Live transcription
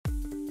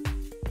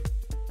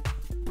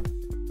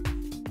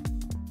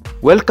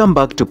Welcome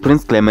back to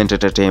Prince Clement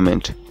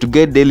Entertainment. To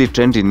get daily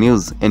trending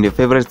news and your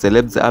favorite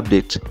celebs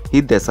update,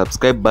 hit the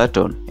subscribe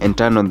button and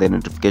turn on the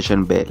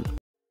notification bell.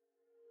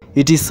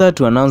 It is sad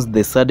to announce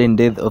the sudden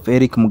death of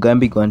Eric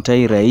Mugambi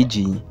Guantai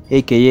Raiji,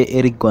 aka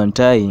Eric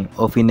Guantai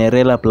of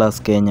Inerela Plus,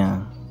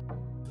 Kenya.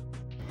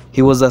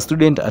 He was a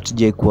student at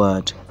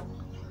JKUAT.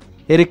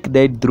 Eric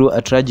died through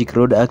a tragic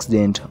road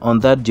accident on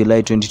 3rd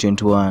July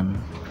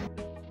 2021.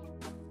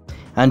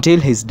 Until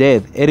his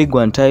death, Eric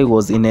Guantai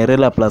was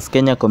Inerela Plus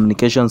Kenya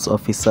Communications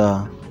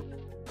Officer.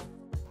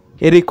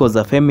 Eric was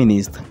a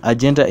feminist, a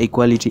gender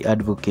equality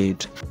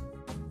advocate.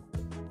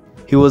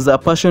 He was a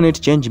passionate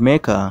change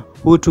maker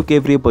who took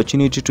every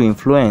opportunity to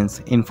influence,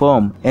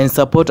 inform, and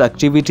support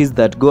activities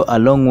that go a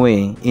long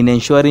way in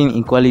ensuring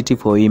equality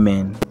for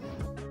women.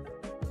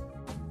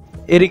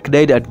 Eric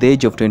died at the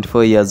age of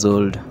 24 years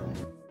old.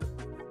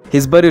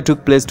 His burial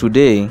took place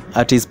today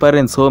at his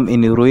parents' home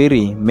in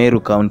Ruiri, Meru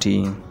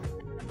County.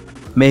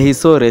 May his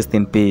soul rest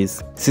in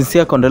peace.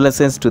 Sincere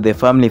condolences to the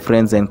family,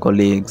 friends, and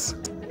colleagues.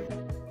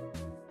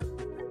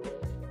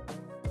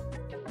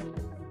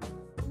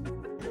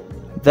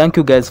 Thank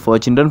you guys for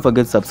watching. Don't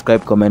forget to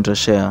subscribe, comment, or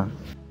share.